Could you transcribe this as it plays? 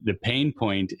The pain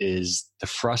point is the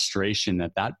frustration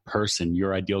that that person,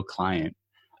 your ideal client,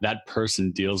 that person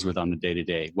deals with on the day to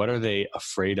day. What are they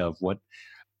afraid of? What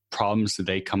problems do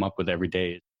they come up with every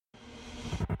day?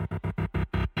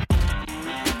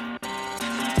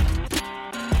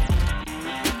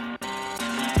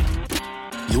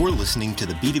 You're listening to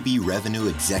the B2B Revenue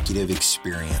Executive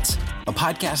Experience, a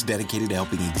podcast dedicated to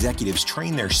helping executives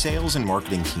train their sales and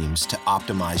marketing teams to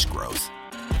optimize growth.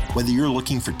 Whether you're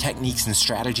looking for techniques and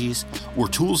strategies or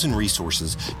tools and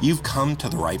resources, you've come to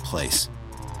the right place.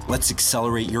 Let's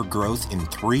accelerate your growth in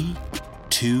 3,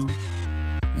 2,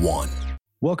 1.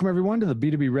 Welcome, everyone, to the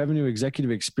B2B Revenue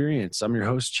Executive Experience. I'm your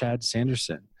host, Chad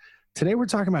Sanderson. Today, we're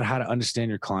talking about how to understand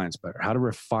your clients better, how to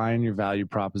refine your value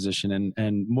proposition,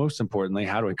 and most importantly,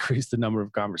 how to increase the number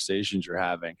of conversations you're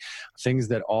having, things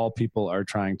that all people are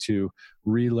trying to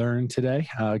relearn today,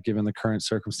 given the current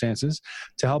circumstances.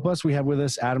 To help us, we have with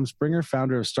us Adam Springer,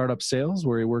 founder of Startup Sales,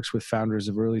 where he works with founders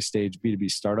of early-stage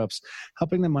B2B startups,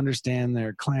 helping them understand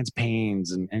their clients'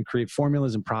 pains and create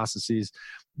formulas and processes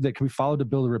that can be followed to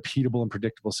build a repeatable and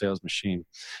predictable sales machine.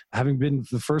 Having been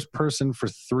the first person for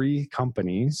 3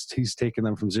 companies, he's taken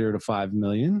them from 0 to 5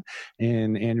 million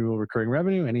in annual recurring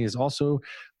revenue, and he is also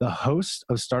the host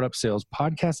of Startup Sales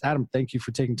Podcast. Adam, thank you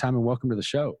for taking time and welcome to the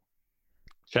show.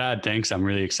 Chad, thanks. I'm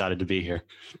really excited to be here.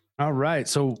 All right.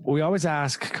 So we always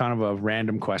ask kind of a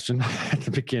random question at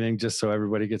the beginning, just so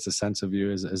everybody gets a sense of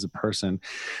you as a person.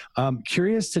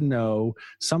 Curious to know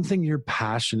something you're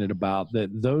passionate about that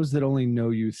those that only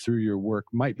know you through your work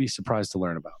might be surprised to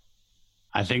learn about.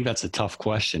 I think that's a tough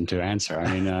question to answer.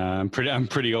 I mean, I'm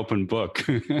pretty open book.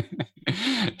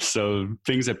 So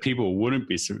things that people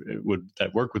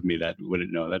that work with me that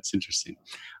wouldn't know. That's interesting.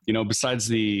 You know, besides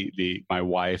my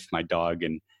wife, my dog,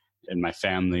 and my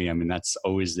family, I mean, that's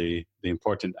always the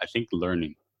important, I think,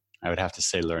 learning. I would have to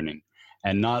say learning,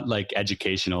 and not like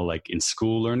educational, like in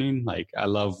school learning. Like I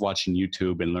love watching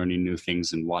YouTube and learning new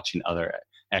things and watching other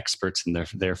experts in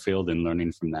their field and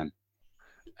learning from them.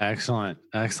 Excellent.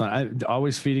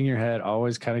 Always feeding your head,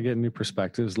 always kind of getting new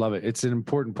perspectives. Love it. It's an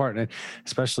important part, and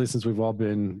especially since we've all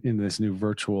been in this new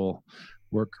virtual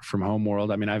work from home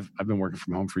world. I mean, I've been working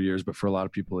from home for years, but for a lot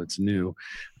of people, it's new.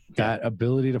 That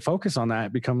ability to focus on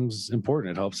that becomes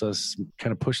important. It helps us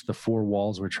kind of push the 4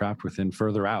 walls we're trapped within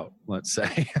further out, let's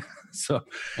say. So,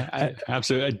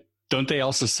 absolutely. Don't they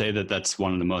also say that that's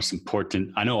one of the most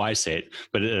important? I know I say it,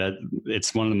 but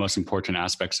it's one of the most important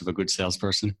aspects of a good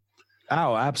salesperson.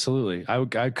 Oh, absolutely.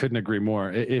 I couldn't agree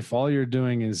more. If all you're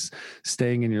doing is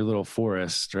staying in your little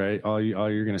forest, right? All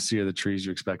you're going to see are the trees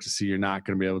you expect to see. You're not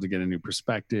going to be able to get a new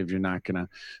perspective. You're not going to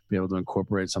be able to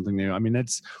incorporate something new. I mean,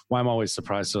 that's why I'm always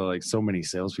surprised. So many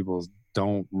salespeople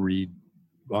don't read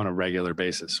on a regular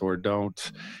basis or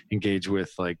don't engage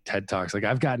with like TED Talks. Like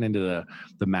I've gotten into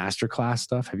the masterclass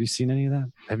stuff. Have you seen any of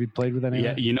that? Have you played with any of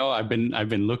that? Yeah, you know, I've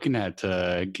been looking at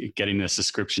getting a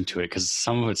subscription to it because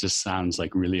some of it just sounds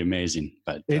like really amazing.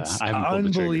 But it's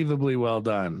unbelievably well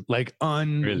done. Like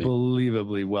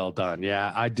unbelievably well done.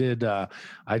 Yeah, I did.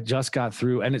 I just got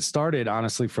through, and it started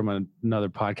honestly from another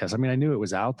podcast. I mean, I knew it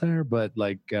was out there, but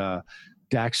like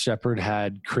Dax Shepard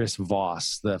had Chris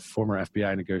Voss, the former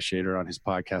FBI negotiator, on his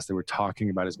podcast. They were talking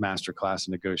about his masterclass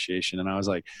in negotiation. And I was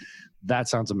like, that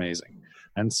sounds amazing.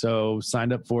 And so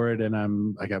signed up for it.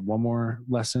 And I got one more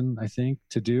lesson, I think,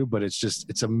 to do, but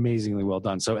it's amazingly well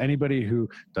done. So anybody who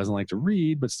doesn't like to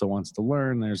read, but still wants to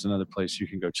learn, there's another place you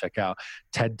can go check out.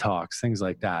 TED Talks, things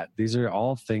like that. These are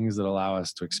all things that allow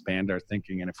us to expand our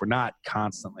thinking. And if we're not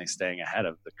constantly staying ahead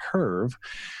of the curve,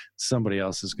 somebody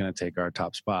else is going to take our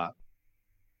top spot.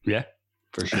 Yeah,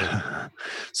 for sure.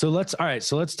 So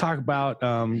let's talk about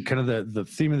kind of the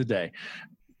theme of the day.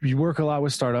 You work a lot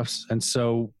with startups. And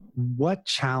so what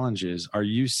challenges are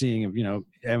you seeing,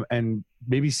 and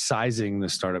maybe sizing the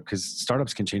startup, because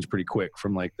startups can change pretty quick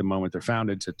from like the moment they're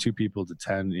founded to 2 people to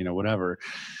 10, whatever.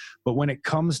 But when it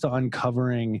comes to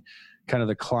uncovering kind of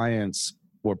the clients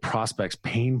or prospects'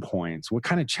 pain points, what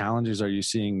kind of challenges are you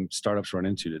seeing startups run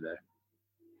into today?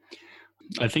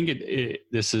 I think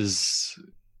this is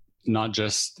not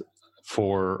just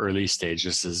for early stage.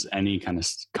 This is any kind of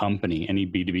company, any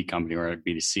B2B company or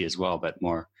B2C as well, but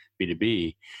more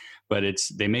B2B. But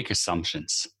they make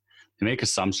assumptions. They make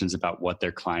assumptions about what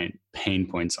their client pain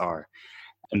points are.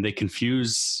 And they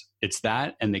confuse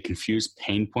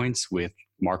pain points with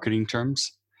marketing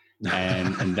terms.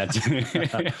 And that's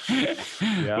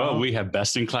yeah. Well, we have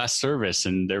best in class service,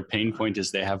 and their pain point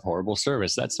is they have horrible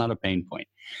service. That's not a pain point.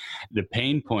 The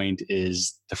pain point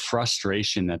is the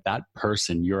frustration that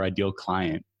person, your ideal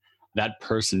client, that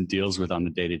person deals with on the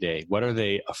day to day. What are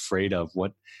they afraid of?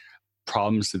 What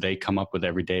problems do they come up with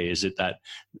every day? Is it that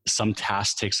some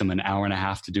task takes them an hour and a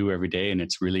half to do every day and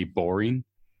it's really boring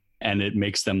and it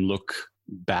makes them look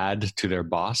bad to their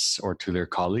boss or to their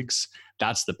colleagues?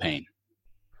 That's the pain.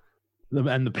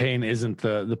 And the pain isn't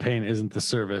the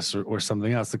service or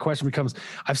something else. The question becomes,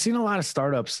 I've seen a lot of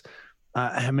startups.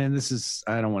 I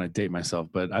don't want to date myself,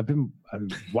 but I've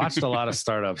watched a lot of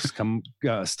startups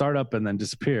start up and then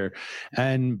disappear.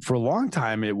 And for a long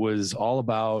time, it was all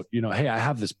about, hey, I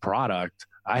have this product.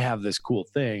 I have this cool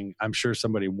thing. I'm sure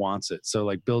somebody wants it. So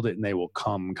like build it and they will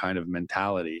come kind of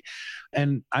mentality.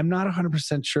 And I'm not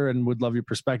 100% sure and would love your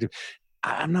perspective.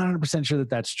 I'm not 100% sure that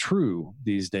that's true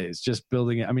these days, just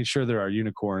building it. I mean, sure, there are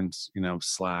unicorns,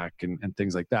 Slack and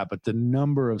things like that, but the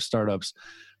number of startups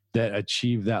that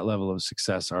achieve that level of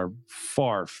success are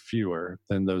far fewer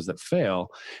than those that fail.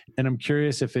 And I'm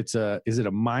curious if is it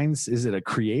a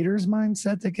creator's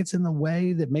mindset that gets in the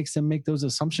way that makes them make those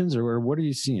assumptions, or what are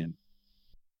you seeing?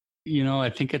 I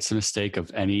think it's a mistake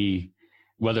of any,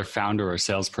 whether founder or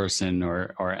salesperson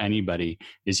or anybody,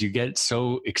 is you get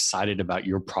so excited about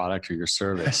your product or your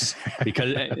service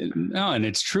because and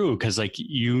it's true, because like,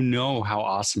 how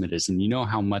awesome it is and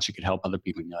how much it could help other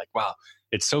people. And you're like, wow,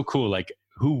 it's so cool. Like,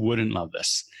 who wouldn't love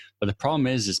this? But the problem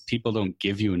is people don't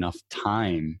give you enough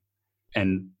time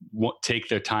and take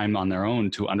their time on their own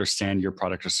to understand your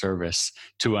product or service,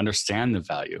 to understand the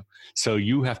value. So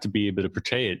you have to be able to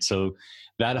portray it. So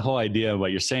that whole idea of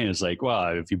what you're saying is like,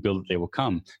 well, if you build it, they will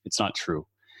come. It's not true.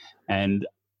 And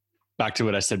back to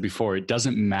what I said before, it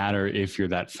doesn't matter if you're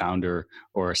that founder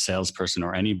or a salesperson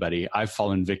or anybody. I've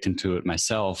fallen victim to it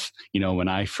myself. When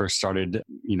I first started,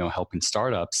 helping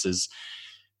startups, is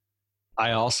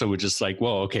I also would just like,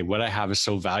 whoa, okay, what I have is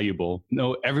so valuable.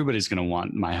 No, everybody's going to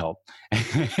want my help.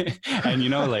 And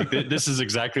this is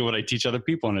exactly what I teach other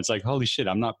people. And it's like, holy shit,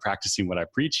 I'm not practicing what I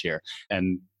preach here.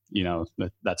 And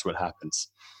that's what happens.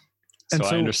 So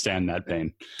I understand that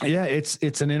pain. Yeah,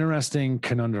 it's an interesting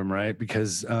conundrum, right?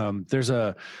 Because there's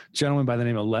a gentleman by the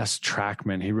name of Les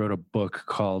Trackman. He wrote a book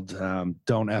called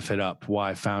Don't F It Up,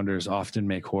 Why Founders Often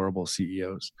Make Horrible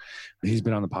CEOs. He's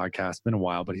been on the podcast, been a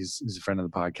while, but he's a friend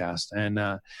of the podcast. And,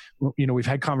 we've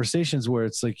had conversations where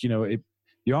it's like,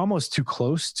 you're almost too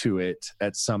close to it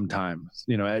at some time.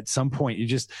 At some point,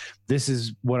 this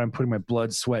is what I'm putting my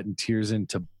blood, sweat, and tears in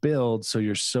to build. So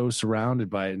you're so surrounded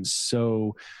by it and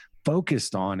so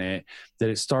focused on it that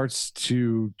it starts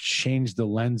to change the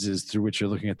lenses through which you're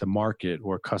looking at the market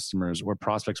or customers or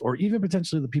prospects or even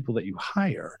potentially the people that you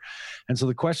hire. And so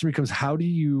the question becomes, how do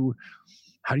you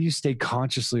stay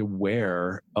consciously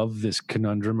aware of this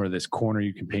conundrum or this corner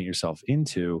you can paint yourself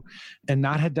into and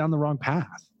not head down the wrong path?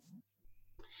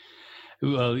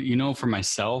 Well, for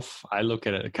myself, I look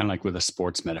at it kind of like with a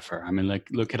sports metaphor. I mean, like,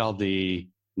 look at all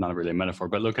not really a metaphor,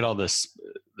 but look at all the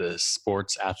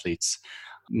sports athletes.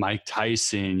 Mike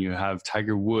Tyson, you have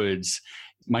Tiger Woods,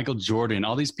 Michael Jordan,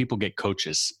 all these people get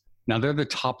coaches. Now they're the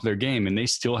top of their game and they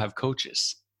still have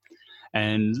coaches.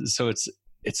 And so it's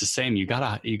the same. You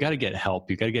gotta get help.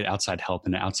 You gotta get outside help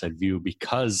and an outside view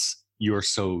because you're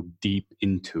so deep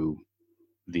into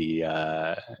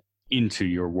into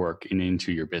your work and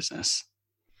into your business.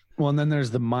 Well, and then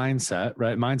there's the mindset,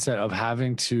 right? Mindset of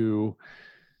having to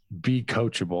be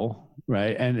coachable,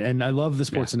 right? And I love the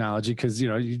sports analogy because,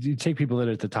 you take people that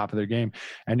are at the top of their game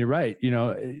and you're right.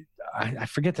 I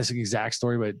forget this exact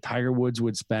story, but Tiger Woods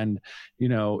would spend,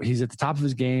 he's at the top of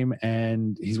his game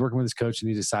and he's working with his coach and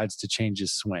he decides to change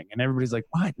his swing. And everybody's like,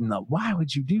 what? No, why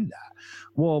would you do that?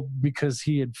 Well, because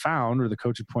he had found, or the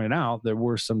coach had pointed out, there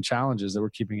were some challenges that were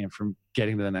keeping him from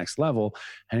getting to the next level.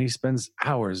 And he spends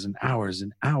hours and hours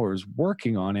and hours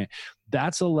working on it.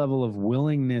 That's a level of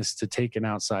willingness to take an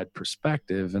outside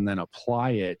perspective and then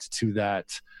apply it to that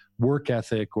work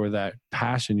ethic or that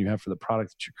passion you have for the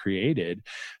product that you created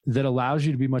that allows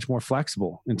you to be much more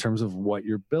flexible in terms of what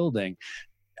you're building.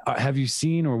 Have you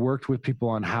seen or worked with people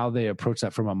on how they approach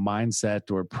that from a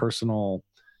mindset or personal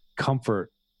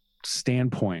comfort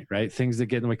standpoint, right? Things that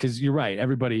get in the way, because you're right.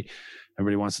 Everybody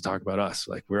wants to talk about us.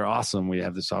 Like, we're awesome. We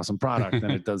have this awesome product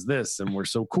and it does this and we're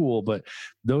so cool. But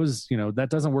those, that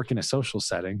doesn't work in a social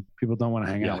setting. People don't want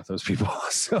to hang out with those people.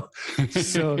 So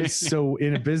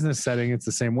in a business setting, it's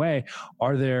the same way.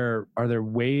 Are there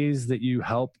ways that you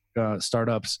help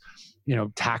startups,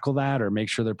 tackle that or make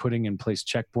sure they're putting in place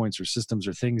checkpoints or systems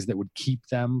or things that would keep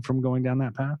them from going down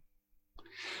that path?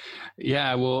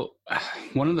 Yeah, well,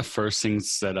 one of the first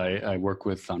things that I work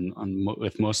with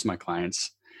with most of my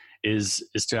clients is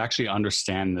to actually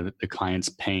understand the client's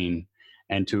pain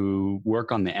and to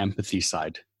work on the empathy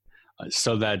side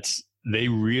so that they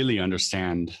really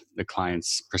understand the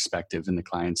client's perspective and the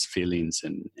client's feelings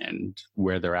and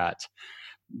where they're at.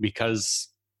 because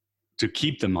to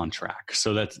keep them on track.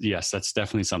 So that's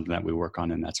definitely something that we work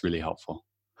on, and that's really helpful.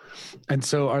 And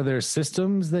so are there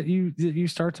systems that you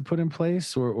start to put in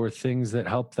place or things that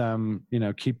help them,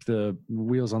 keep the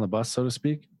wheels on the bus, so to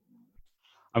speak?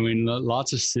 I mean,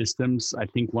 lots of systems. I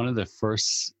think one of the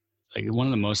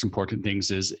most important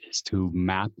things is to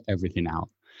map everything out.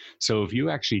 So if you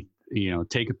actually,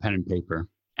 take a pen and paper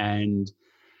and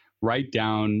write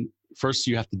down, first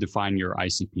you have to define your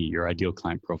ICP, your ideal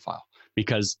client profile,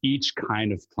 because each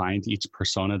kind of client, each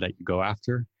persona that you go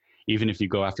after, even if you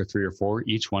go after 3 or 4,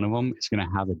 each one of them is going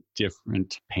to have a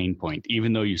different pain point,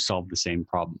 even though you solve the same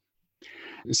problem.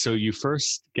 So you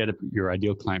first get your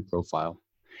ideal client profile.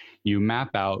 You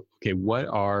map out, okay, what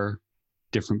are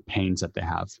different pains that they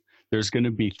have? There's going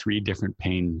to be 3 different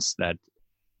pains that,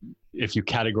 if you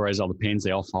categorize all the pains,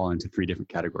 they all fall into 3 different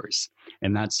categories.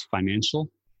 And that's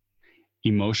financial,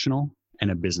 emotional,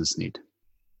 and a business need.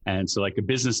 And so like a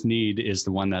business need is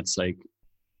the one that's like,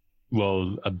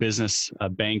 well, a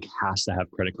bank has to have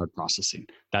credit card processing.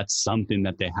 That's something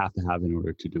that they have to have in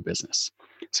order to do business.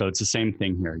 So it's the same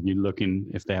thing here. You're looking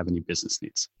if they have any business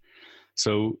needs.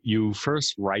 So you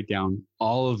first write down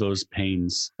all of those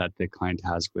pains that the client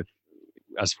has with,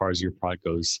 as far as your product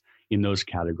goes, in those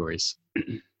categories.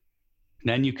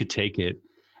 Then you could take it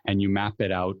and you map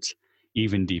it out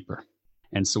even deeper.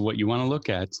 And so what you want to look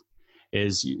at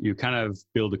is you kind of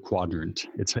build a quadrant.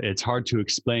 It's hard to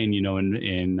explain,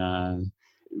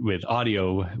 with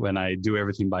audio when I do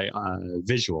everything by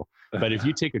visual. But if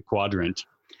you take a quadrant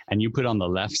and you put on the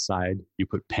left side, you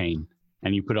put pain,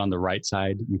 and you put on the right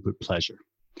side, you put pleasure,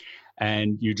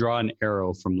 and you draw an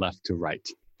arrow from left to right,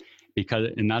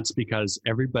 that's because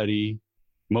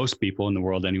most people in the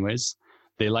world anyways,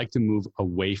 they like to move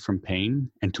away from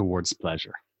pain and towards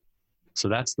pleasure. So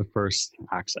that's the first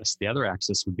axis. The other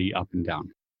axis would be up and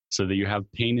down. So that you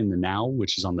have pain in the now,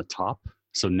 which is on the top.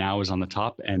 So now is on the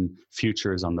top and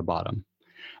future is on the bottom.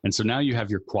 And so now you have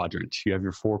your quadrant, you have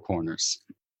your 4 corners.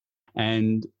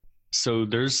 And so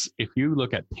if you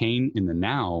look at pain in the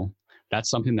now, that's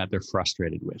something that they're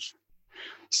frustrated with.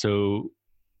 So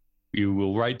you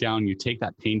will write down, you take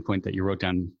that pain point that you wrote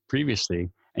down previously,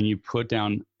 and you put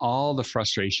down all the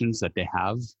frustrations that they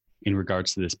have in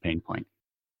regards to this pain point.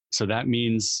 So that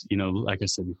means, like I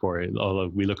said before,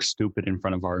 we look stupid in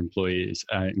front of our employers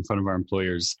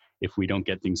if we don't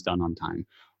get things done on time,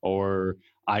 or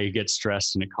I get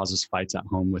stressed and it causes fights at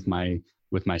home with my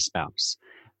spouse.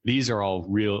 These are all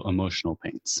real emotional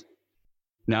pains.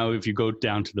 Now, if you go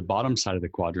down to the bottom side of the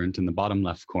quadrant in the bottom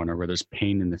left corner where there's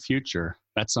pain in the future,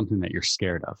 that's something that you're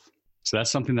scared of. So that's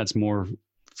something that's more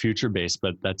future-based,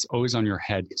 but that's always on your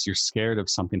head because you're scared of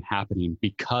something happening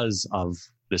because of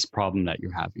this problem that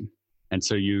you're having. And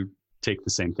so you take the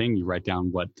same thing, you write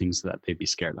down what things that they'd be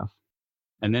scared of.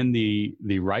 And then the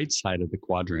right side of the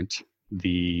quadrant,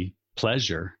 the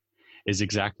pleasure, is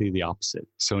exactly the opposite.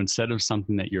 So instead of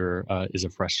something that is a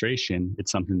frustration,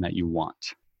 it's something that you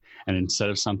want. And instead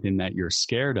of something that you're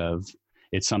scared of,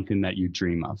 it's something that you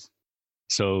dream of.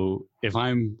 So if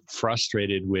I'm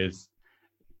frustrated with,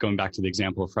 going back to the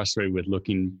example of frustrated with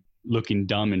looking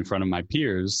dumb in front of my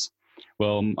peers,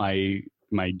 well,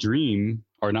 my dream,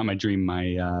 or not my dream,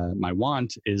 my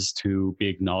want is to be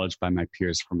acknowledged by my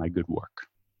peers for my good work.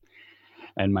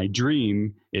 And my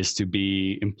dream is to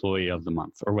be employee of the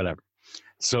month or whatever.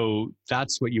 So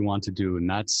that's what you want to do. And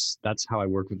that's how I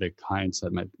work with the clients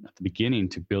at the beginning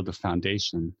to build a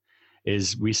foundation,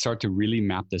 is we start to really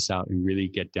map this out and really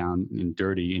get down and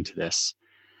dirty into this.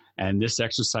 And this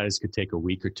exercise could take a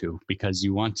week or 2 because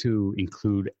you want to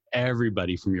include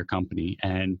everybody from your company.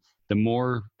 And the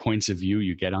more points of view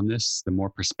you get on this, the more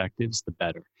perspectives, the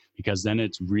better, because then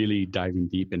it's really diving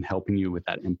deep and helping you with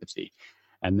that empathy.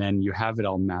 And then you have it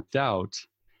all mapped out.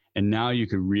 And now you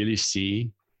can really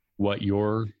see what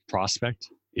your prospect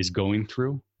is going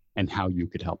through and how you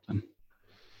could help them.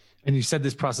 And you said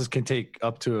this process can take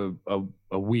up to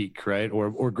a week, right?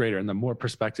 Or greater. And the more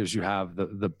perspectives you have,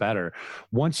 the better.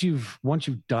 Once you've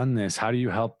done this, how do you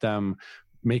help them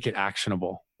make it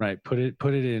actionable, right? Put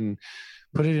it in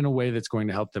a way that's going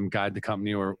to help them guide the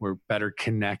company or better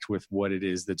connect with what it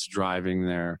is that's driving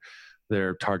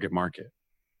their target market.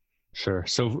 Sure.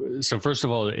 So first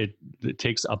of all, it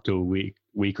takes up to a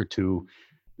week or 2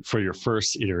 for your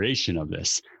first iteration of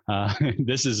this.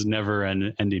 This is never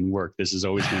an ending work. This is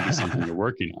always going to be something you're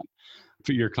working on.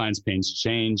 Your clients' pains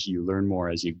change. You learn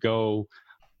more as you go.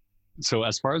 So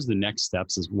as far as the next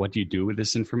steps is, what do you do with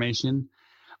this information?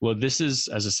 Well, this is,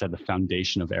 as I said, the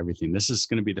foundation of everything. This is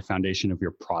going to be the foundation of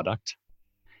your product.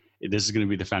 This is going to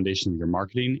be the foundation of your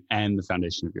marketing and the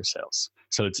foundation of your sales.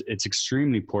 So it's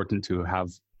extremely important to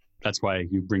have that's why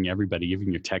you bring everybody,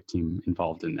 even your tech team,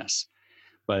 involved in this.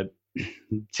 But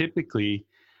typically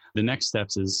the next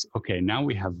steps is, okay, now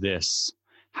we have this.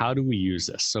 How do we use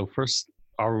this? So first,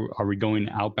 are we going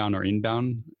outbound or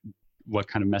inbound? What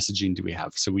kind of messaging do we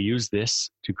have? So we use this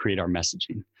to create our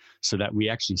messaging so that we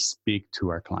actually speak to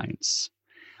our clients,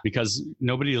 because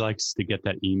nobody likes to get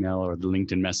that email or the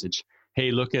LinkedIn message. Hey,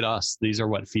 look at us. These are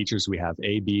what features we have,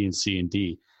 A, B, and C, and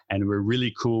D. And we're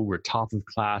really cool. We're top of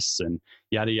class and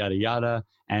yada, yada, yada.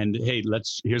 And hey,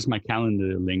 here's my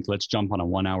calendar link. Let's jump on a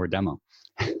 1-hour demo.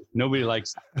 Nobody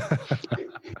likes that.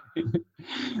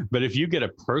 But if you get a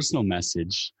personal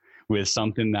message with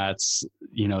something that's,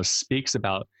 speaks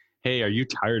about, hey, are you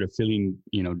tired of feeling,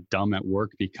 dumb at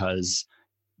work because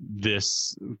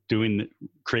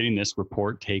creating this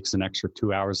report takes an extra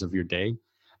 2 hours of your day?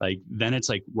 Then it's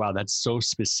like, wow, that's so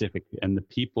specific. And the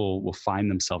people will find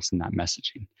themselves in that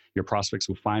messaging. Your prospects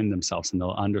will find themselves and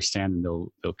they'll understand and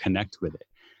they'll connect with it.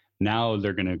 Now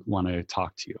they're going to want to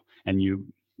talk to you. And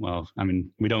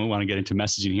we don't want to get into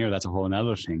messaging here. That's a whole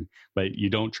another thing, but you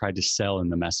don't try to sell in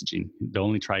the messaging. The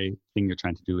only thing you're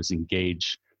trying to do is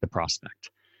engage the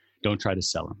prospect. Don't try to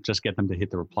sell them. Just get them to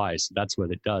hit the replies. So that's what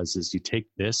it does, is you take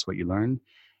what you learned,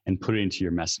 and put it into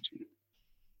your messaging.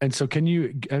 And so can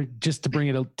you, just to bring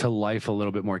it to life a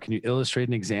little bit more, can you illustrate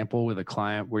an example with a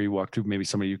client where you walked through, maybe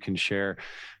somebody you can share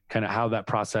kind of how that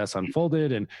process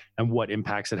unfolded and what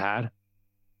impacts it had?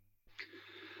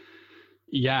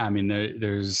 Yeah,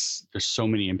 there's so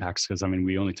many impacts, because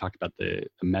we only talked about the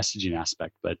messaging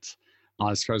aspect, but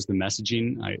as far as the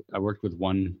messaging, I worked with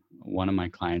one of my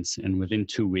clients, and within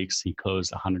 2 weeks he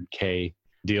closed a $100K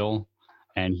deal,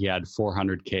 and he had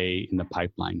 $400K in the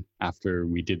pipeline after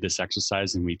we did this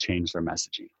exercise and we changed our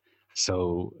messaging.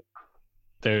 So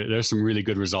there's some really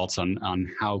good results on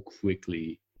how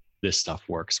quickly this stuff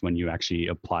works when you actually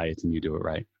apply it and you do it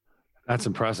right. That's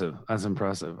impressive.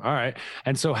 All right.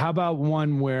 And so how about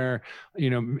one where,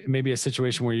 maybe a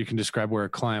situation where you can describe where a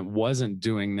client wasn't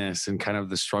doing this and kind of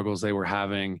the struggles they were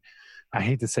having? I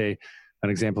hate to say an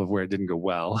example of where it didn't go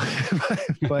well,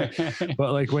 but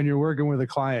like when you're working with a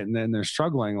client and then they're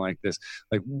struggling like this,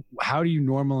 like how do you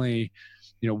normally,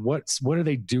 what are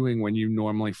they doing when you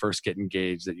normally first get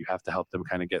engaged that you have to help them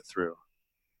kind of get through?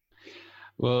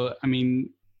 Well,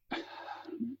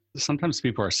 sometimes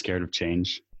people are scared of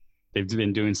change. They've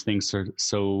been doing things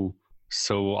so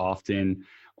often,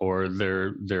 or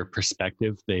their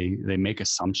perspective, they make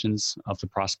assumptions of the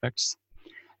prospects.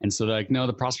 And so they're like, no,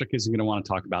 the prospect isn't going to want to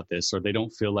talk about this, or they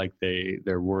don't feel like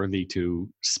they're worthy to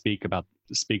speak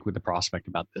with the prospect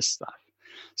about this stuff.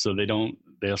 So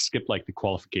they'll skip like the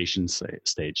qualification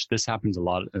stage. This happens a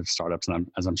lot of startups, and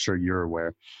as I'm sure you're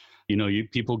aware,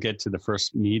 people get to the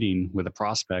first meeting with a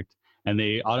prospect and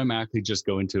they automatically just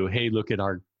go into, hey, look at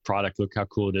our product, look how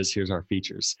cool it is, here's our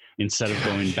features, instead of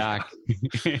going back.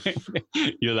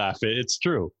 You laugh, it's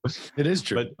true. It is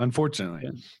true, but unfortunately.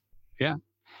 Yeah.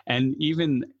 And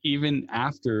even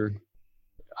after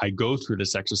I go through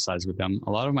this exercise with them,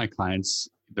 a lot of my clients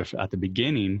at the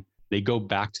beginning, they go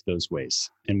back to those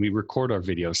ways, and we record our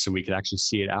videos so we could actually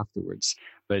see it afterwards.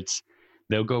 But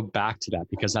they'll go back to that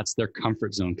because that's their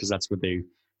comfort zone, because that's what they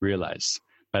realize.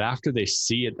 But after they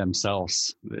see it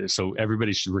themselves, so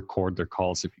everybody should record their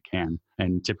calls if you can.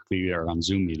 And typically they're on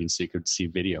Zoom meetings, so you could see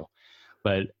video.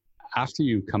 But after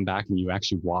you come back and you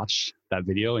actually watch that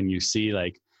video and you see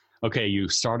like, okay, you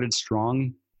started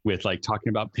strong with like talking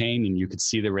about pain and you could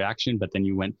see the reaction, but then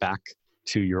you went back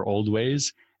to your old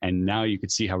ways. And now you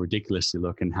could see how ridiculous you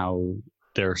look and how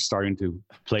they're starting to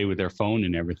play with their phone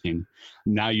and everything.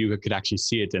 Now you could actually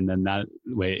see it. And then that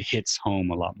way it hits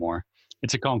home a lot more.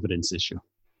 It's a confidence issue.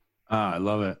 I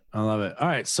love it. All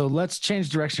right. So let's change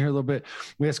direction here a little bit.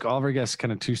 We ask all of our guests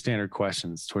kind of 2 standard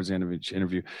questions towards the end of each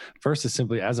interview. First is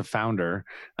simply, as a founder,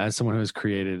 as someone who has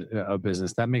created a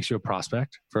business, that makes you a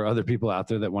prospect for other people out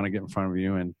there that want to get in front of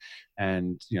you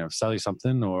and sell you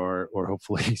something or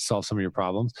hopefully solve some of your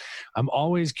problems. I'm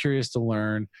always curious to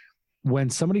learn when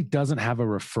somebody doesn't have a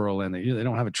referral in, they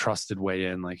don't have a trusted way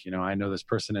in, like, I know this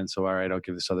person, and so, all right, I'll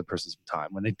give this other person some time.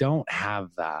 When they don't have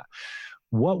that,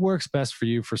 what works best for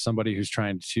you for somebody who's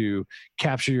trying to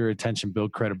capture your attention,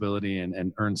 build credibility,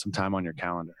 and earn some time on your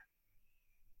calendar?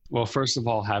 Well, first of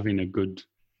all, having a good,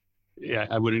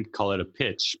 I wouldn't call it a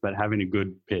pitch, but having a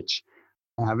good pitch,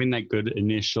 having that good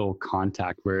initial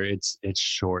contact where it's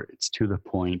short, it's to the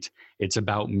point, it's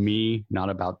about me, not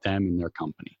about them and their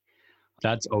company.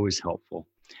 That's always helpful.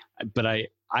 But I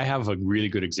have a really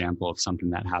good example of something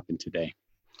that happened today.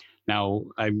 Now,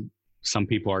 some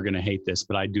people are going to hate this,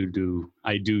 but I do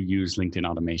use LinkedIn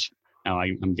automation. Now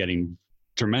I'm getting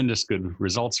tremendous good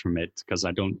results from it because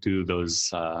I don't do those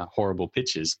horrible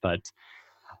pitches, but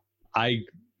I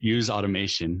use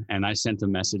automation and I sent a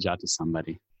message out to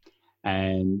somebody.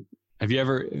 And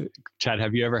Chad,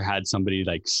 have you ever had somebody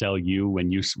like sell you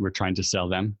when you were trying to sell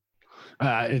them?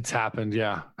 It's happened.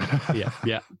 Yeah.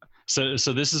 Yeah.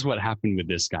 So this is what happened with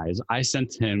this guy is I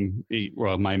sent him,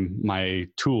 well, my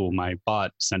tool, my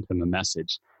bot sent him a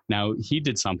message. Now he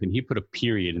did something. He put a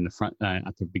period in the front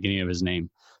at the beginning of his name.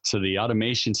 So the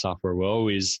automation software will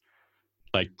always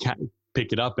like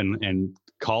pick it up and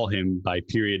call him by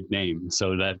period name.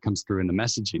 So that comes through in the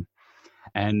messaging.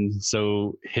 And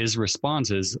so his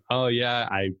response is, oh yeah,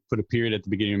 I put a period at the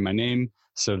beginning of my name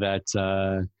so that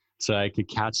so I could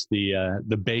catch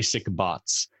the basic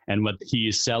bots. And what he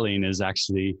is selling is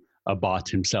actually a bot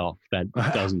himself that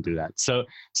doesn't do that. So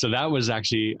that was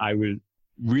actually,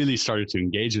 really started to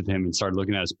engage with him and started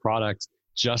looking at his product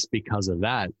just because of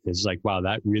that. It's like, wow,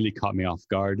 that really caught me off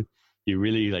guard. You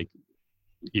really like,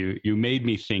 you made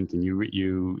me think, and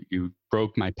you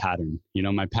broke my pattern. You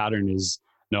know, my pattern is,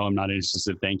 no, I'm not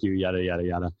interested. Thank you. Yada, yada,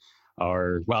 yada.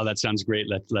 Or, wow, that sounds great.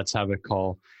 Let's have a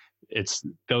call. It's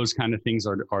those kind of things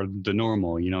are the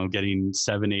normal, you know, getting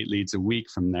 7-8 leads a week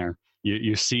from there.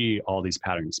 You see all these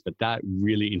patterns, but that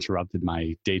really interrupted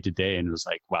my day to day. And it was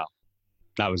like, wow,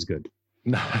 that was good.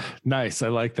 Nice. I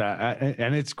like that.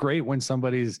 And it's great when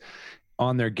somebody's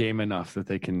on their game enough that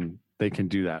they can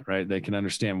do that, right? They can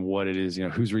understand what it is, you know,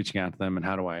 who's reaching out to them and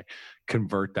how do I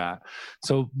convert that?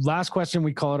 So last question,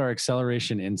 we call it our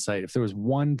acceleration insight. If there was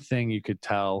one thing you could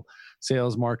tell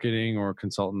sales, marketing, or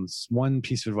consultants, one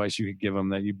piece of advice you could give them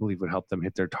that you believe would help them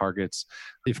hit their targets,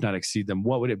 if not exceed them,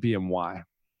 what would it be and why?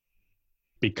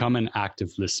 Become an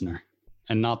active listener.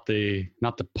 And not the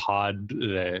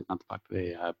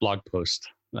blog post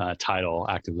title,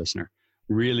 active listener.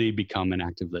 Really become an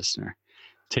active listener.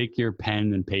 Take your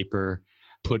pen and paper,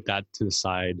 put that to the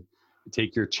side.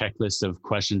 Take your checklist of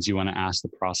questions you want to ask the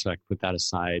prospect, put that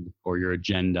aside, or your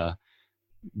agenda.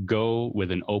 Go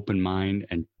with an open mind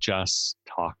and just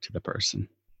talk to the person.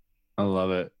 I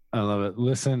love it.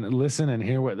 Listen and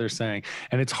hear what they're saying.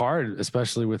 And it's hard,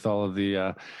 especially with all of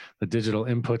the digital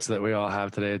inputs that we all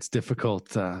have today. It's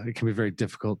difficult. It can be very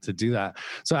difficult to do that.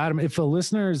 So Adam, if a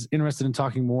listener is interested in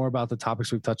talking more about the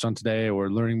topics we've touched on today or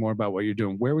learning more about what you're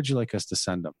doing, where would you like us to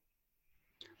send them?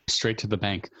 Straight to the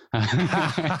bank.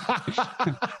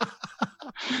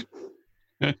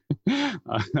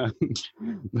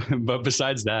 But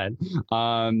besides that,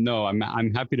 no,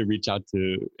 I'm happy to reach out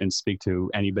to and speak to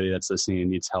anybody that's listening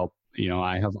and needs help. You know,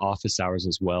 I have office hours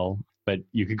as well, but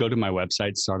you could go to my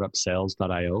website,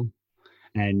 startupsales.io,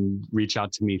 and reach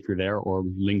out to me through there, or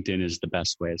LinkedIn is the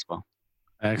best way as well.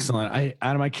 Excellent.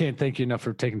 Adam, I can't thank you enough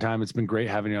for taking time. It's been great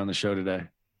having you on the show today.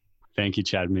 Thank you,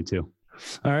 Chad. Me too.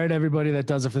 All right, everybody, that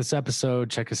does it for this episode.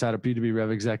 Check us out at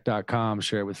b2brevexec.com.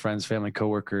 Share it with friends, family,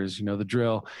 coworkers. You know the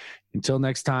drill. Until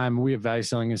next time, we at Value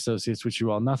Selling Associates wish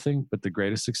you all nothing but the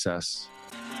greatest success.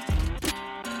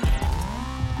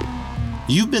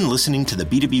 You've been listening to the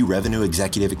B2B Revenue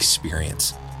Executive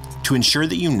Experience. To ensure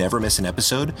that you never miss an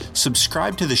episode,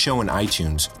 subscribe to the show in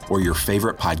iTunes or your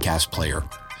favorite podcast player.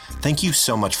 Thank you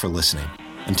so much for listening.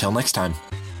 Until next time.